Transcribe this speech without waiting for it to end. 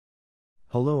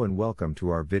Hello and welcome to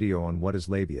our video on what is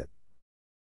Labiate.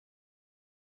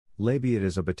 Labiate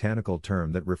is a botanical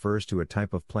term that refers to a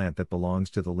type of plant that belongs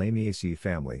to the Lamiaceae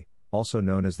family, also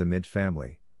known as the mint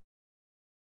family.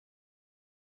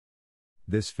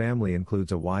 This family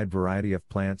includes a wide variety of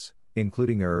plants,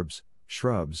 including herbs,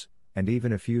 shrubs, and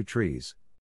even a few trees.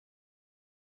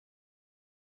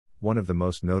 One of the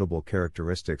most notable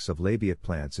characteristics of Labiate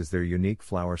plants is their unique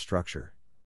flower structure.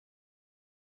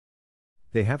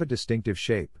 They have a distinctive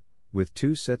shape, with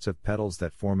two sets of petals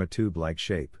that form a tube-like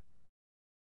shape.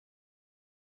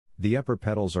 The upper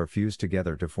petals are fused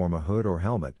together to form a hood or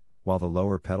helmet, while the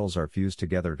lower petals are fused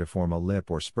together to form a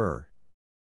lip or spur.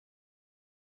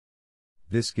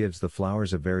 This gives the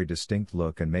flowers a very distinct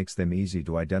look and makes them easy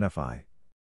to identify.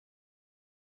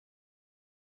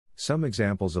 Some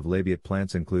examples of Labiate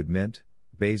plants include mint,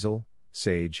 basil,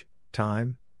 sage,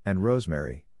 thyme, and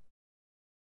rosemary.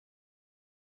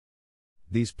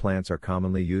 These plants are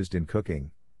commonly used in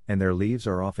cooking, and their leaves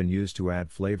are often used to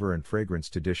add flavor and fragrance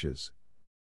to dishes.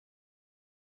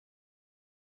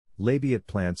 Labiate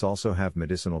plants also have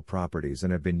medicinal properties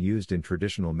and have been used in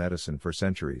traditional medicine for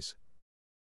centuries.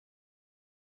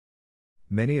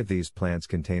 Many of these plants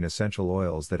contain essential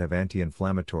oils that have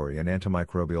anti-inflammatory and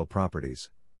antimicrobial properties.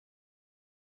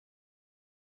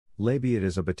 Labiate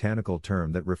is a botanical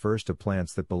term that refers to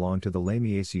plants that belong to the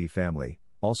Lamiaceae family,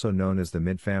 also known as the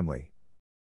mint family.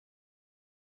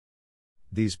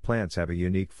 These plants have a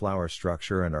unique flower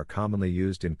structure and are commonly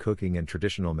used in cooking and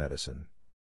traditional medicine.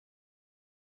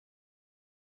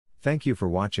 Thank you for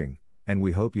watching, and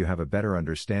we hope you have a better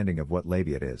understanding of what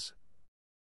Labiate is.